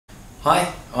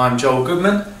Hi, I'm Joel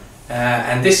Goodman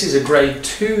and this is a grade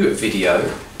 2 video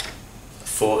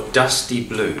for Dusty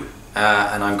Blue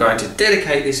and I'm going to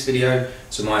dedicate this video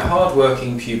to my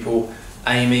hard-working pupil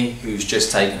Amy, who's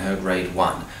just taken her grade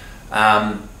 1.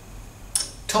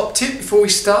 Top tip before we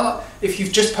start: if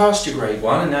you've just passed your grade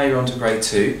 1 and now you're on to grade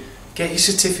 2, get your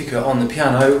certificate on the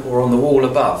piano or on the wall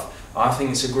above. I think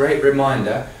it's a great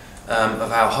reminder of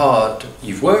how hard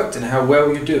you've worked and how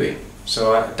well you're doing.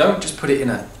 So don't just put it in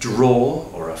a drawer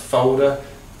or a folder,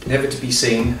 never to be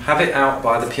seen. Have it out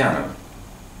by the piano.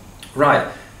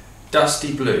 Right,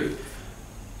 Dusty Blue.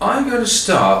 I'm going to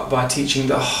start by teaching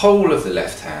the whole of the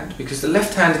left hand, because the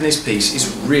left hand in this piece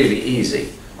is really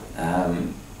easy.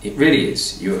 It really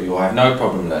is. You'll have no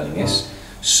problem learning this.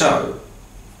 So,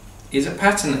 it's a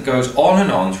pattern that goes on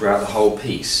and on throughout the whole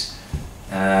piece.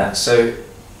 So,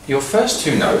 your first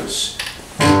two notes,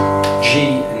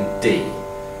 G and D.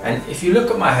 And if you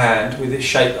look at my hand with this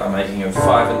shape I'm making of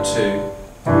 5 and 2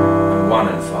 and 1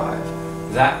 and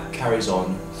 5, that carries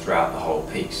on throughout the whole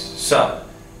piece. So,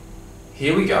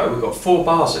 here we go. We've got 4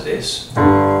 bars of this.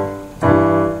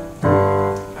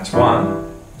 That's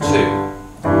 1, 2,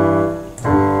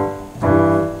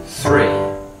 3,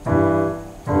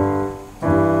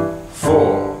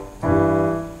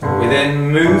 4. We then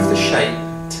move the shape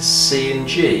to C and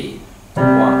G.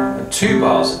 1 and 2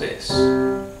 bars of this.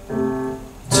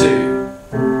 2.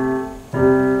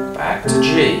 Back to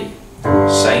G.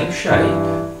 Same shape.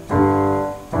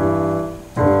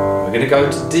 We're going to go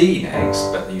to D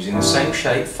next, but using the same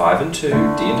shape, 5 and 2, D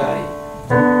and A.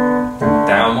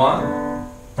 Down 1.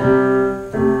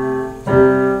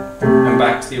 And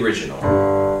back to the original.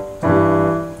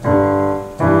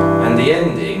 And the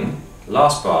ending,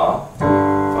 last bar,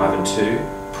 5 and 2,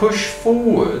 push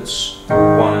forwards, 1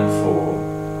 and 4,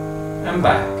 and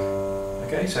back.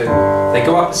 Okay, so they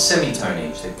go up a semitone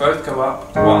each. They both go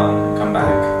up 1 and come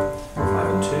back. 5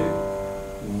 and 2,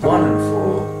 1 and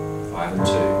 4, 5 and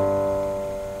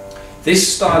 2. This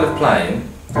style of playing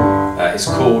is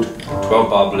called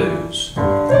 12-bar blues.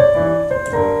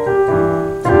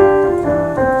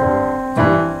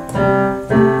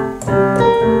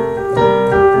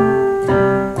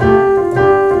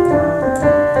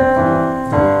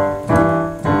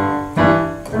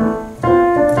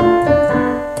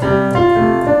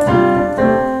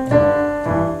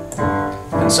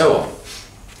 And so on.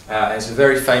 It's a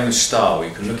very famous style.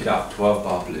 You can look it up,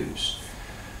 12-bar blues.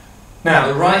 Now,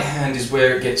 the right hand is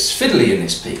where it gets fiddly in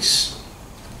this piece.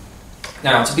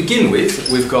 Now, to begin with,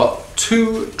 we've got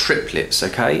 2 triplets,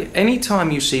 okay?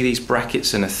 Anytime you see these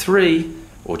brackets and a 3,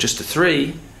 or just a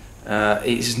 3,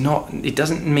 it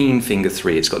doesn't mean finger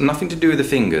 3. It's got nothing to do with the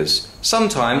fingers.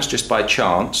 Sometimes, just by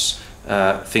chance,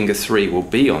 finger 3 will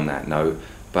be on that note,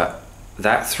 but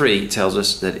that 3 tells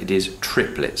us that it is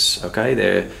triplets, okay?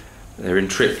 They're in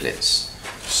triplets.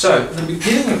 So, at the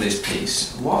beginning of this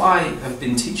piece, what I have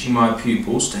been teaching my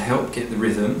pupils to help get the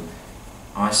rhythm,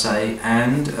 I say,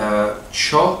 and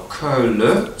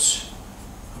chocolate,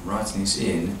 I'm writing this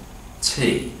in,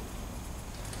 T.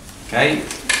 Okay,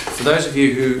 for those of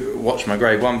you who watch my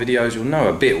grade 1 videos, you'll know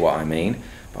a bit what I mean,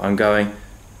 but I'm going,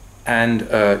 and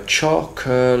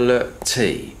chocolate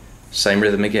T. Same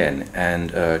rhythm again,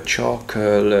 and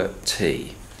chocolate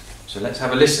T. So let's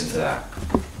have a listen to that.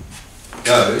 It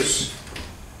goes,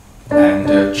 and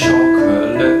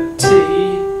chocolate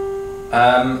tea.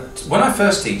 When I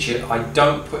first teach it, I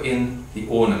don't put in the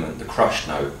ornament, the crush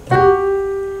note.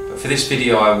 But for this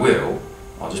video I will.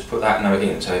 I'll just put that note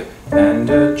in. So, and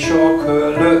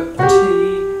chocolate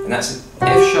tea. And that's an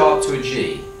F sharp to a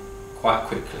G, quite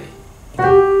quickly.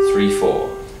 3, 4.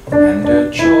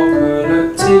 And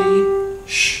chocolate tea.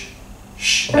 Shh,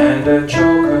 shh. And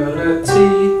chocolate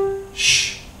tea.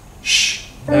 Shh, shh.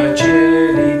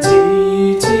 Jelly tea.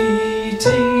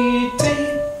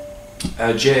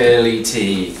 Jelly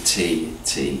tea, tea,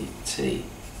 tea, tea.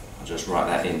 I'll just write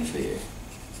that in for you.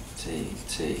 Tea,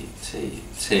 tea, tea,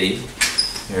 tea.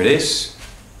 Here it is.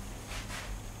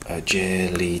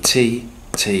 Jelly tea,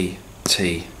 tea,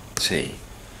 tea, tea.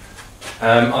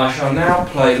 I shall now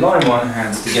play line 1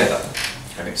 hands together,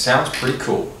 and it sounds pretty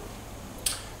cool.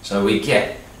 So we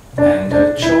get, and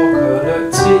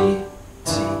chocolate tea,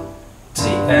 tea,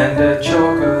 tea, and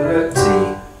chocolate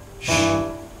tea. Shh,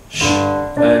 shh.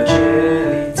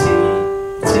 Jelly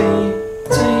tea, tea,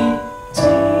 tea,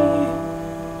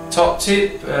 tea. Top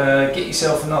tip, get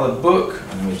yourself another book.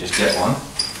 Let me just get one.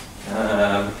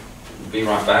 Be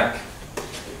right back.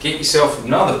 Get yourself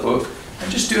another book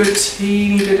and just do a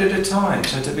teeny bit at a time.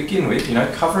 So to begin with, you know,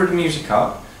 cover the music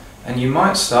up, and you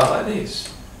might start like this.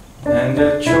 And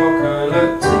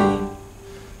chocolate tea.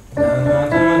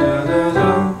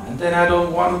 And then add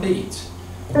on 1 one beat.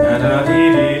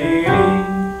 Da-da-dee-dee-dee-dee.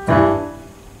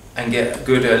 And get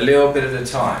good a little bit at a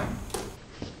time.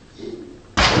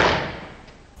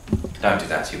 Don't do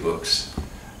that to your books.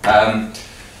 I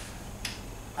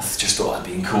just thought I'd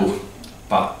been cool,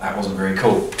 but that wasn't very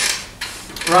cool.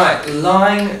 Right,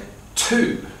 line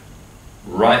 2,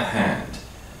 right hand.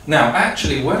 Now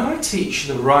actually when I teach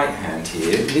the right hand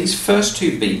here, these first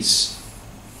 2 beats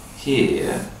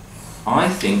here, I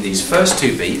think these first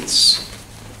 2 beats,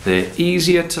 they're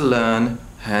easier to learn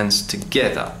hands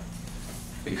together.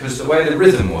 Because the way the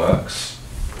rhythm works,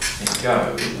 it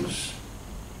goes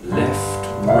left,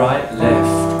 right,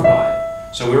 left,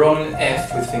 right. So we're on an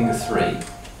F with finger 3.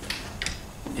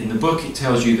 In the book it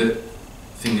tells you that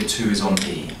finger 2 is on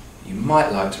E. You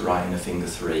might like to write in a finger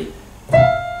 3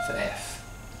 for F.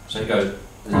 So it goes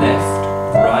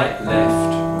left, right,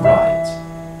 left, right.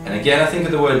 And again I think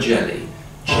of the word jelly.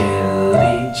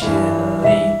 Jelly,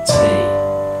 jelly, tea.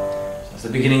 So that's the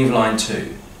beginning of line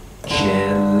 2.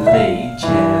 Jelly,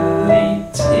 jelly,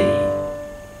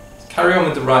 tea. Carry on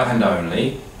with the right hand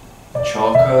only.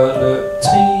 Chocolate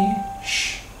tea,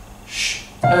 shh, shh,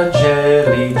 a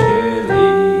jelly,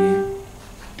 jelly.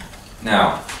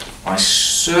 Now, I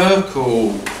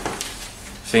circle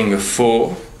finger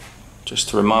 4, just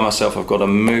to remind myself I've got to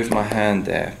move my hand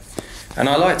there. And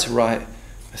I like to write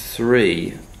a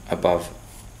 3 above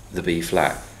the B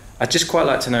flat. I'd just quite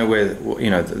like to know where, you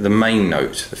know, the main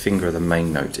note, the finger of the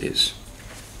main note is.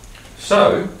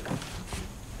 So,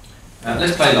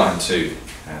 let's play line 2,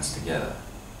 hands together.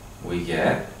 We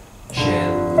get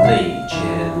jelly,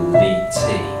 jelly,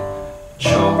 tea,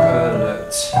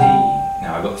 chocolate tea.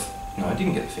 Now I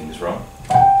didn't get the fingers wrong.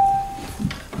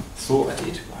 Thought I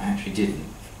did, but I actually didn't.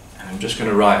 And I'm just going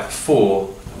to write 4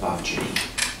 above G.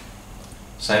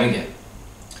 Same again.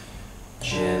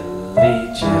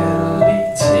 Jelly,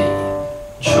 jelly, tea,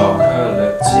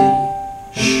 chocolate tea,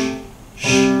 shh,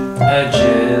 shh, a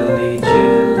jelly,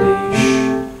 jelly, shh,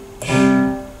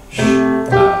 shh, shh,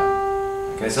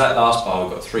 Okay, so that last bar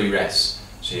we've got 3 rests.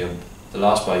 So the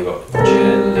last bar you've got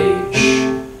jelly,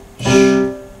 shh,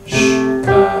 shh, shh,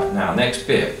 now next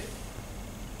bit.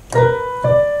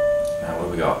 Now what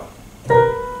have we got?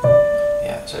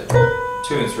 Yeah, so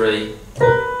 2 and 3.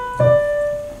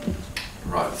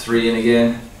 Write the 3 in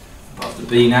again, above the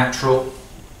B natural,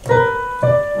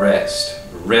 rest,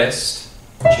 rest,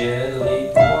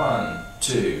 jelly, 1,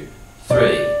 2,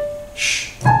 3,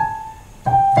 shh.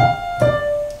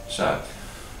 So,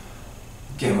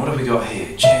 again, what have we got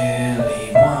here?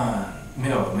 Jelly,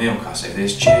 1, milk, I say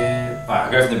this, jelly. Right,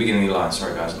 I'll go from the beginning of the line,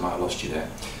 sorry guys, I might have lost you there.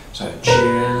 So,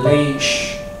 jelly,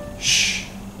 shh, shh,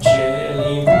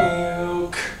 jelly,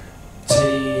 milk,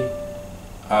 tea.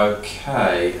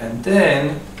 Okay, and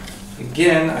then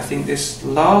again I think this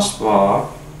last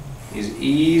bar is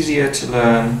easier to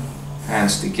learn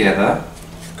hands together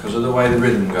because of the way the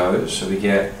rhythm goes. So we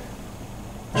get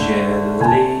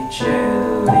jelly,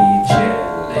 jelly,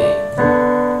 jelly,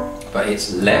 but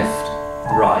it's left,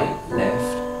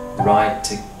 right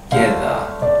together.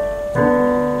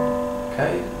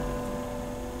 Okay,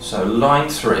 so line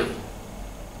 3,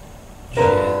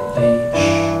 jelly,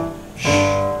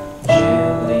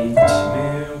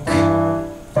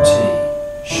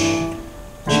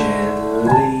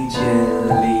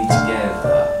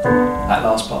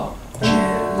 last bar,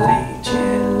 jelly,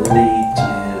 jelly,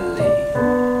 jelly.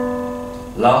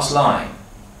 Last line,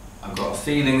 I've got a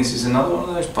feeling this is another one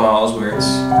of those bars where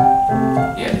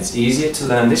it's easier to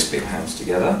learn this bit hands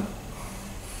together.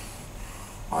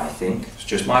 I think, it's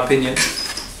just my opinion,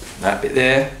 that bit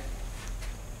there,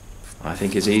 I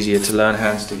think is easier to learn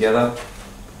hands together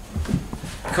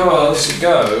because it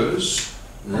goes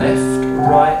left,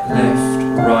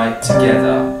 right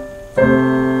together.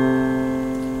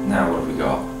 Now what have we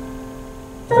got?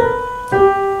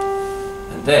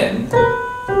 And then,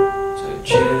 so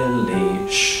jelly,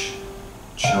 shh,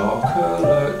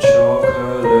 chocolate,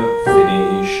 chocolate,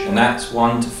 finish, and that's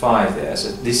 1 to 5 there.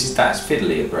 So that's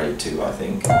fiddly at grade 2, I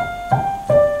think.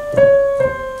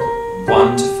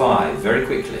 1 to 5, very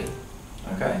quickly.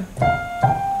 Okay.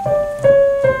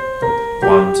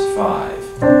 1 to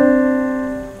 5.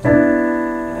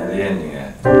 And the ending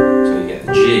there. So you get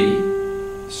the G,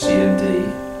 C and D.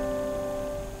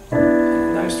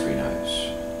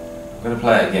 I'm going to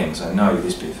play it again because I know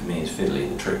this bit for me is fiddly,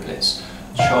 the triplets.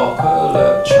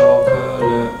 Chocolate,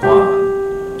 chocolate,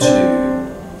 1, 2,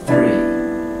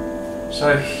 3.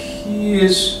 So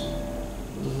here's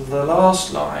the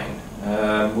last line.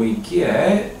 We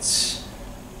get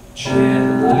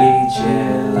jelly,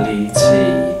 jelly,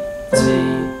 tea,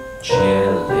 tea,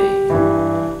 jelly,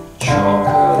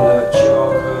 chocolate,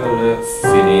 chocolate,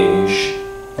 finish.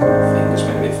 Fingers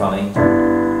went a bit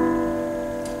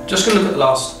Just going to look at the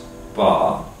last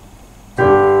bar. Push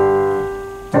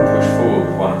forward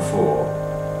with 1 and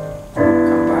 4.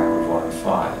 Come back with 1 and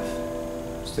 5.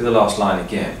 Let's do the last line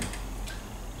again.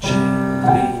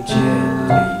 Jelly,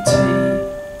 jelly, tea,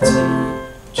 tea,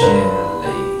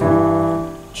 jelly.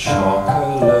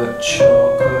 Chocolate,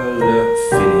 chocolate,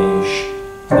 finish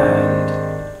and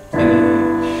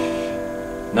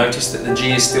finish. Notice that the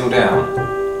G is still down.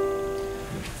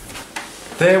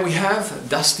 There we have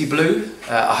Dusty Blue.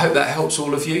 I hope that helps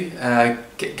all of you.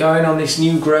 Get going on this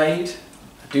new grade.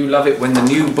 I do love it when the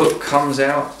new book comes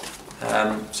out.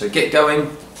 So get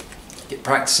going, get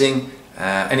practicing.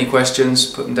 Any questions,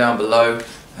 put them down below,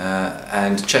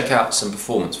 and check out some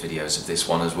performance videos of this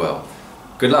one as well.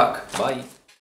 Good luck. Bye.